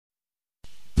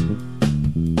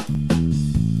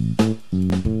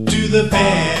the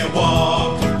bear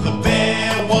walk, the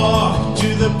bear walk, to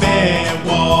the bear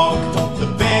walk, the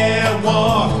bear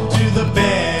walk, to the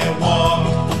bear walk,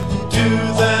 to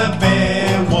the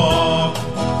bear walk.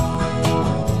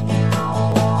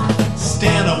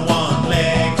 Stand on one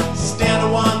leg, stand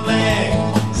on one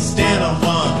leg, stand on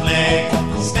one leg,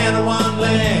 stand on one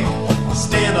leg,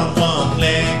 stand on one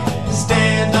leg,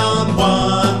 stand on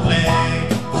one leg.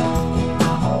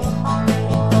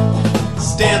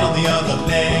 Stand on the other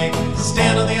leg,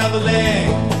 stand on the other leg,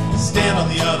 stand on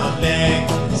the other leg,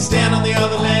 stand on the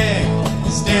other leg,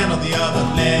 stand on the other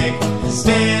leg,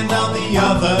 stand on the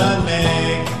other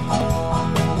leg.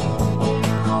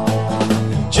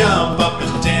 Jump up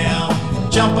and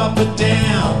down, jump up and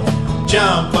down,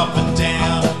 jump up and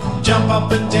down, jump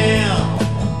up and down,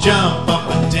 jump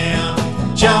up and down,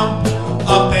 jump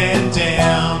up and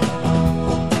down.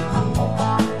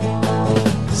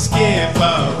 Skip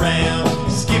around,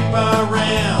 skip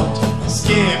around,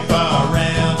 skip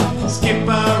around, skip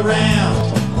around,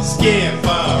 skip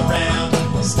around,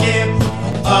 skip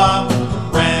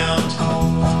around.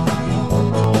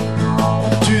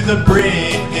 To the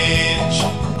bridge,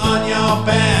 on your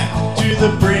back, to the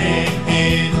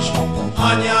bridge,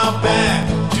 on your back,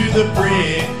 to the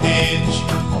bridge,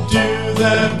 to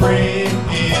the bridge.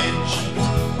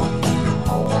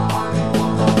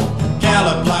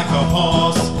 Gallop like a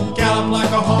horse, gallop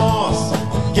like a horse,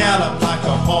 gallop like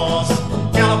a horse,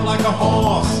 gallop like a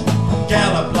horse,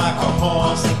 gallop like a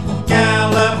horse,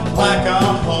 gallop like a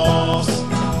horse.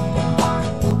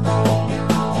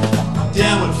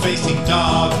 Downward facing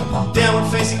dog, downward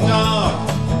facing dog,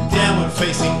 downward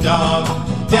facing dog,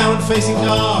 downward facing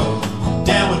dog,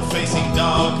 downward facing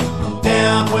dog,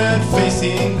 downward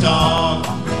facing dog.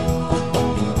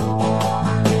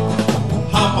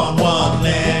 Hop on one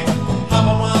leg, hop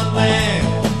on one leg,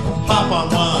 hop on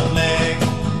one leg,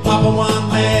 hop on one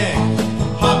leg,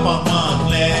 hop on one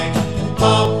leg,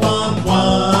 hop on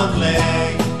one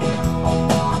leg.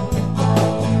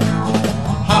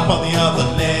 Hop on the other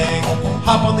leg,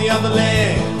 hop on the other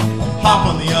leg, hop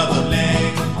on the other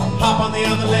leg, hop on the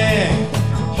other leg,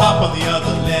 hop on the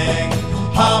other leg,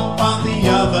 hop on the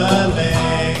other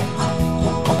leg.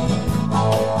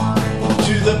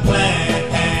 To the plank,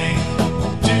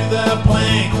 to the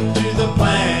plank, to the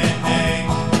plank,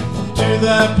 to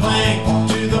the plank,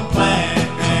 to the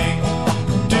plank,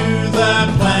 to the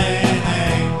plank.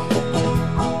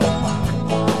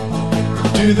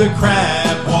 To the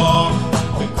crab walk,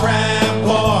 the crab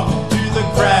walk, to the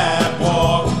crab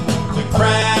walk, the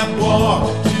crab walk,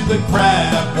 to the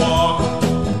crab walk,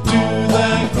 to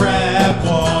the crab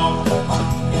walk.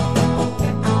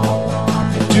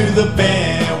 To the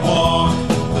bear walk,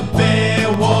 the bear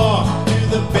walk, to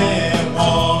the bear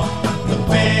walk, the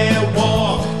bear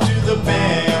walk, to the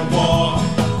bear walk,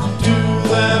 to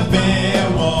the bear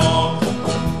walk.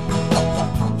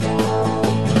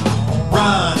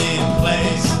 Run in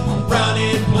place, run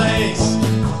in place,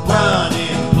 run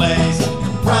in place,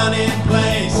 run in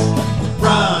place,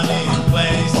 run in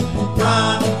place,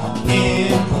 run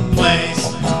in place.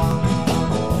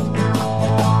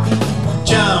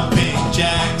 Jumping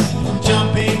jacks,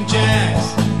 jumping jacks,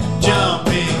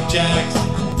 jumping jacks,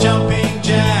 jumping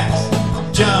jacks,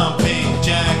 jumping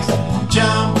jacks,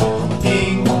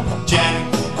 jumping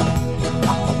jacks.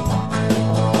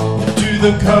 To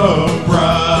the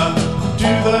cobra, to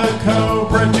the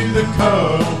cobra, to the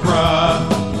cobra,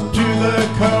 to the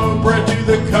cobra, to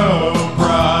the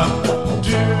cobra,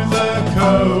 to the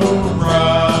cobra.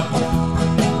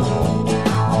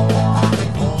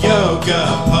 Yoga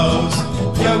pose,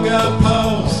 yoga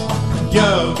pose,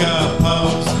 yoga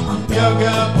pose,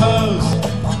 yoga pose,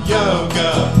 yoga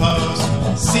pose.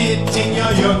 Sit in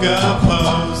your yoga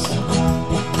pose.